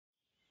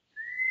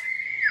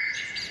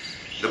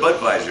The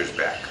Budvisor's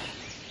back.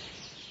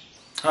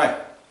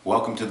 Hi,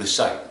 welcome to the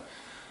site.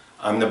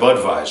 I'm the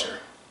Budvisor.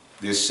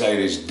 This site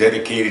is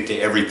dedicated to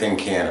everything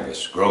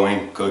cannabis,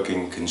 growing,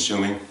 cooking,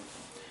 consuming.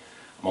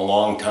 I'm a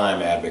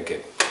long-time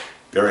advocate,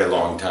 very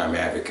long-time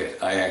advocate.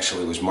 I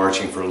actually was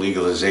marching for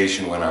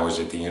legalization when I was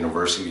at the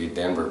University of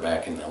Denver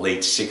back in the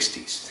late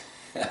 60s.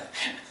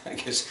 I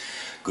guess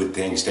good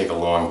things take a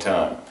long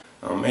time.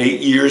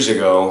 8 years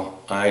ago,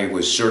 I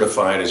was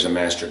certified as a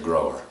master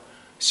grower.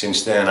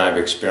 Since then, I've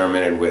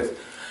experimented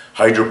with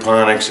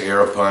hydroponics,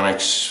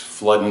 aeroponics,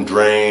 flood and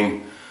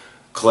drain,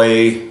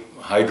 clay,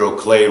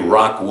 hydroclay,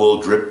 rock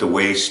wool, drip to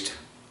waste,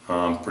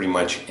 pretty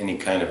much any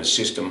kind of a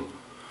system.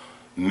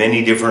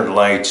 Many different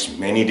lights,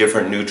 many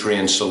different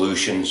nutrient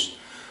solutions,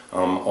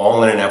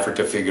 all in an effort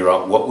to figure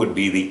out what would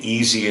be the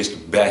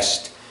easiest,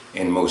 best,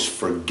 and most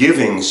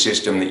forgiving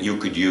system that you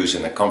could use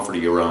in the comfort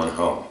of your own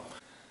home.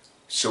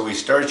 So we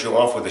start you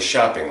off with a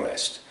shopping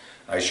list.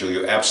 I show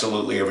you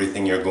absolutely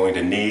everything you're going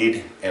to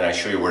need, and I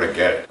show you where to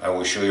get it. I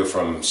will show you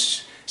from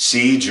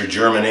seeds or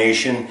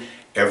germination,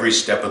 every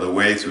step of the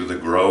way through the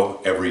grow,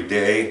 every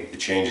day, the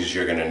changes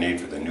you're going to need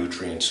for the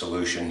nutrient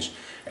solutions,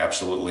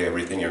 absolutely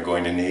everything you're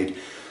going to need.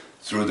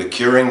 Through the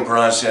curing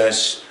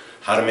process,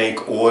 how to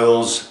make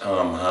oils,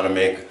 how to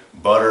make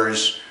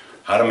butters,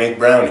 how to make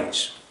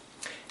brownies.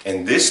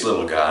 And this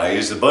little guy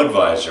is the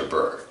Budvisor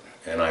bird,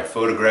 and I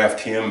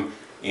photographed him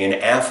in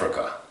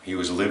Africa. He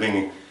was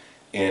living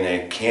in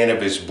a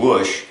cannabis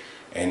bush,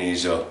 and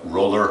he's a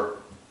roller,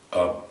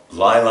 a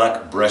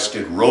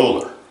lilac-breasted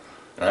roller.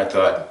 And I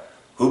thought,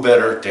 who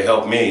better to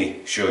help me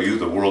show you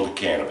the world of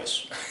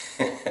cannabis?